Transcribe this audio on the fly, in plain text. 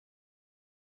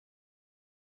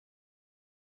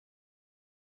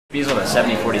Bezold, a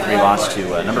 70-43 loss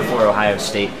to number 4 Ohio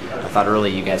State. I thought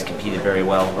early you guys competed very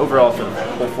well overall for the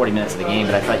whole 40 minutes of the game,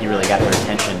 but I thought you really got their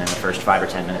attention in the first 5 or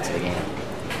 10 minutes of the game.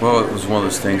 Well, it was one of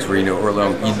those things where, early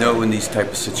on, in these type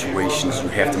of situations, you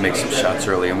have to make some shots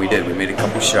early, and we did. We made a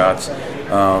couple shots.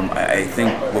 I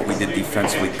think what we did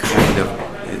defensively, didn't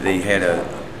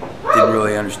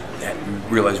really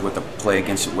realize what to play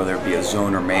against it, whether it be a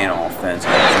zone or man offense.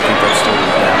 I think that started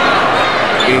with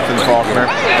that. Ethan Faulkner.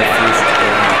 The first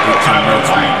 18 minutes,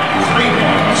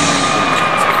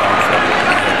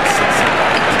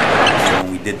 when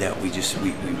we did that, we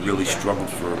really struggled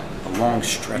for long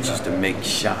stretches to make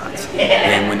shots.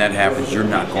 And when that happens, you're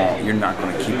not going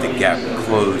to keep the gap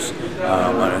closed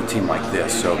on a team like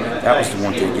this. So that was the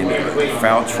one thing. Again,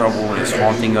 foul trouble is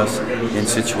haunting us in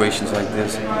situations like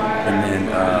this, and then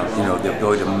the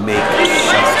ability to make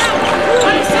shots.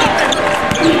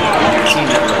 Team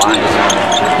that relies on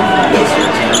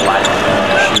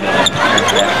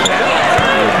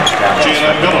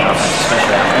Jalen Billups. I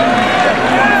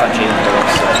thought Jalen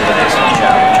Billups did a excellent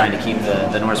job trying to keep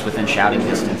the Norse within shouting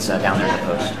distance down there in the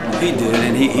post. He did,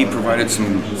 and he provided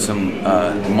some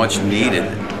much needed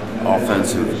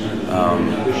offensive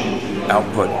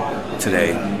output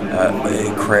today.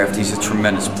 Kraft, he's a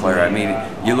tremendous player. I mean,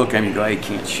 you look at him, you go, he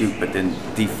can't shoot, but then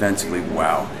defensively,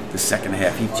 wow. The second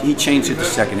half, he changed it the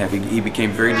second half. He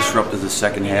became very disruptive the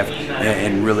second half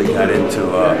and really got into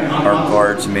our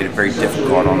guards and made it very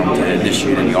difficult on them to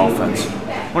initiate any offense.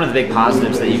 One of the big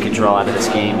positives that you can draw out of this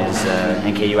game is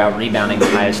NKU out-rebounding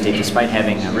Ohio State despite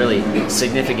having a really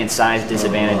significant size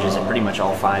disadvantages at pretty much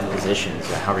all 5 positions.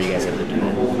 How are you guys able to do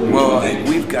that? Well,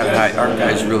 we've got our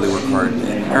guys really work hard.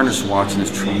 Ernest Watson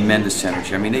has tremendous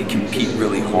energy. I mean, they compete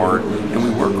really hard, and we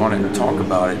work on it and talk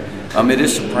about it. It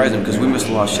is surprising because we missed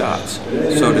a lot of shots.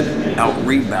 So to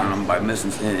out-rebound them by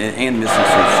missing some shots is a positive.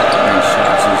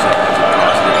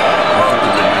 I think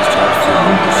we did a nice job of field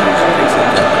goal percentage and things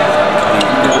like that. The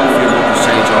field goal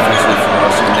percentage offensively for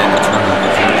us, and then the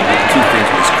turnovers. Two things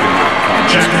we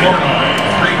just couldn't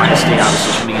accomplish. Ohio State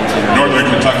obviously coming into Northern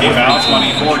Kentucky foul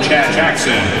 24. Chad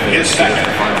Jackson is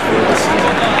second.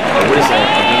 What is a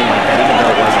game like that? Even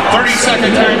though it wasn't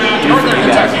 30-second timeout. Northern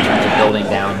Kentucky. In terms of building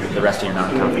down the rest of your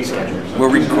non-conference schedule. Well,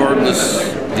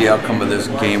 regardless the outcome of this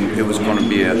game, it was going to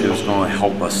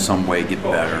help us some way get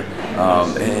better.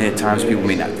 At times, people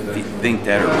may not think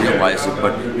that or realize it,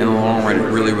 but in the long run, it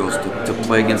really was to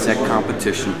play against that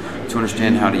competition, to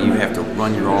understand how you have to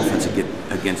run your offense and get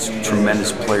against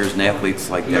tremendous players and athletes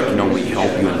like that can only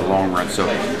help you in the long run. So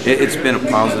it's been a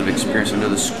positive experience. I know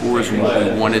the score isn't what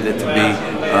we wanted it to be,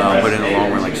 but in the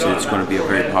long run, like I said, it's going to be a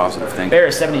very positive thing. Bear, a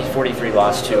 70-43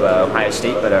 loss to Ohio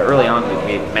State, but early on,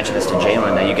 we mentioned this to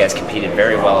Jalen, that you guys competed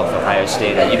very well with Ohio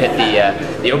State. You hit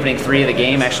the opening 3 of the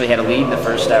game, actually had a lead in the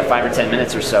first 5 or 10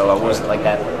 minutes or so. What was it like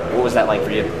that? What was that like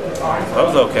for you? That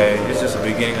was okay. It's just the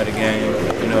beginning of the game,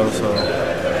 so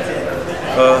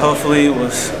hopefully it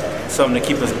was something to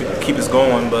keep us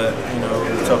going, but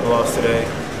it was a tough loss today.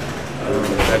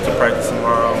 Back to practice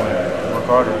tomorrow and work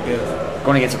harder, I guess.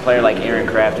 Going against a player like Aaron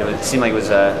Kraft, it seemed like it was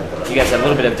you guys had a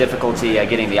little bit of difficulty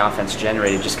getting the offense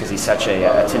generated just because he's such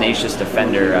a tenacious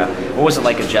defender. What was it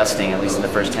like adjusting, at least in the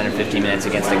first 10 or 15 minutes,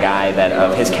 against a guy that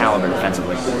of his caliber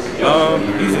defensively?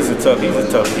 He's a tough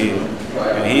kid.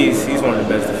 And he's one of the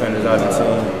best defenders I've been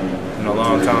seeing in a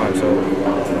long time. So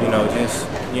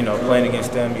playing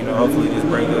against them, hopefully this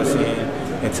brings us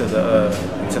into the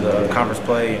conference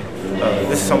play.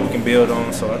 This is something we can build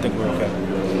on, so I think we're okay.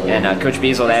 And Coach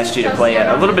Bezold asked you to play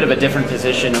a little bit of a different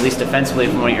position, at least defensively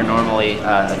from what you're normally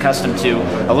accustomed to.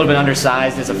 A little bit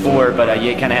undersized as a 4, but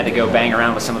you kind of had to go bang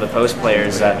around with some of the post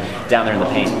players down there in the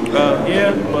paint.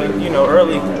 Yeah, but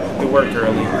early, it worked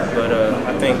early, but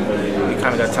I think we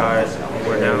kind of got tired.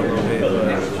 We're down a little bit, but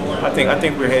I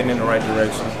think we're heading in the right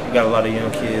direction. We got a lot of young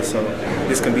kids, so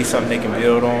this can be something they can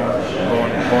build on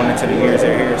going into the years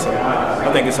they're here. So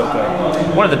I think it's okay.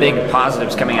 One of the big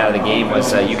positives coming out of the game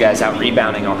was you guys out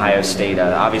rebounding Ohio State.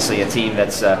 Obviously, a team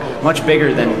that's much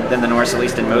bigger than the Norse, at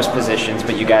least in most positions,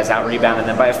 but you guys out rebounded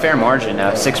them by a fair margin,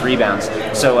 6 rebounds.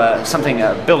 So something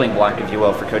building block, if you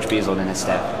will, for Coach Bezold and his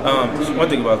staff. One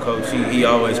thing about Coach, he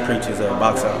always preaches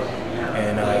box out.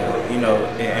 And,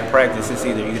 in practice, it's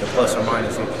either you get a plus or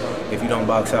minus if you don't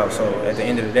box out. So at the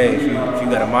end of the day, if you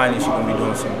got a minus, you're going to be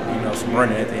doing some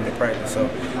running at the end of practice. So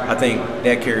I think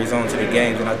that carries on to the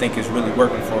games, and I think it's really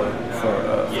working for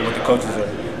what the coaches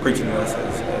preaching to us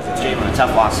as a team. Jalen, a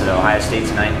tough loss at Ohio State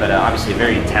tonight, but obviously a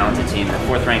very talented team, the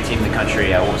 4th-ranked team in the country.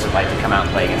 What was it like to come out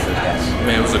and play against those guys?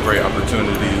 Man, it was a great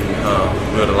opportunity.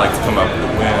 We would have liked to come out with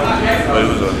a win, but it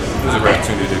was a great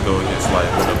opportunity to go against like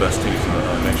one of the best teams in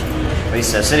the nation. At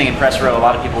least sitting in press row, a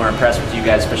lot of people were impressed with you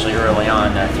guys, especially early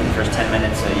on. Through the first 10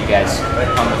 minutes, you guys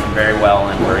hung with them very well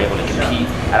and were able to compete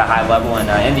at a high level, and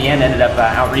in the end ended up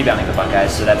out-rebounding the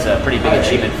Buckeyes, so that's a pretty big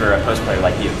achievement for a post player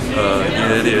like you.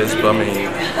 Yeah, it is, but I mean,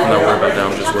 I'm not worried about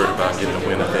that. I'm just worried about getting a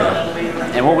win at the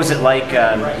end. And what was it like,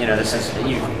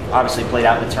 you obviously played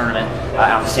out in the tournament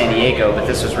out in San Diego, but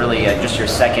this was really just your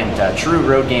second true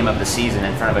road game of the season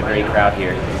in front of a great crowd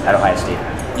here at Ohio State.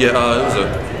 Yeah,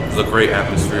 it was a great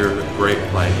atmosphere,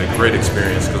 a great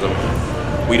experience because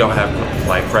we don't have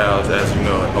like crowds as you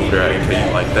know over there at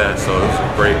NKU like that. So it was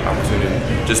a great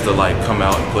opportunity just to like come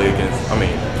out and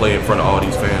play in front of all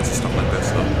these fans and stuff like that.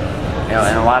 So.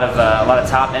 And a lot of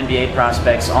top NBA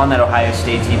prospects on that Ohio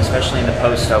State team, especially in the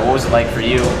post. What was it like for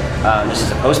you, just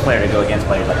as a post player, to go against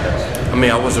players like those? I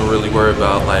mean, I wasn't really worried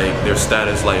about like their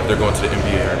status, like if they're going to the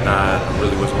NBA or not. I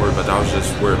really wasn't worried about that. I was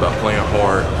just worried about playing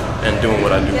hard and doing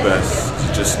what I do best,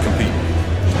 to just compete.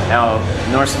 Now,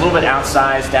 Norse a little bit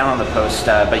outsized down on the post,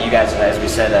 but you guys, as we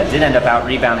said, did end up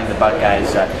out-rebounding the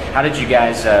Buckeyes. How did you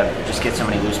guys just get so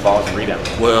many loose balls and rebounds?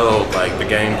 Well, like the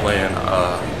game plan,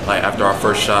 like after our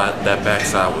first shot, that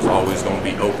backside was always going to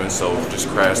be open, so just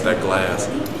crash that glass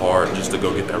hard just to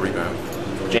go get that rebound.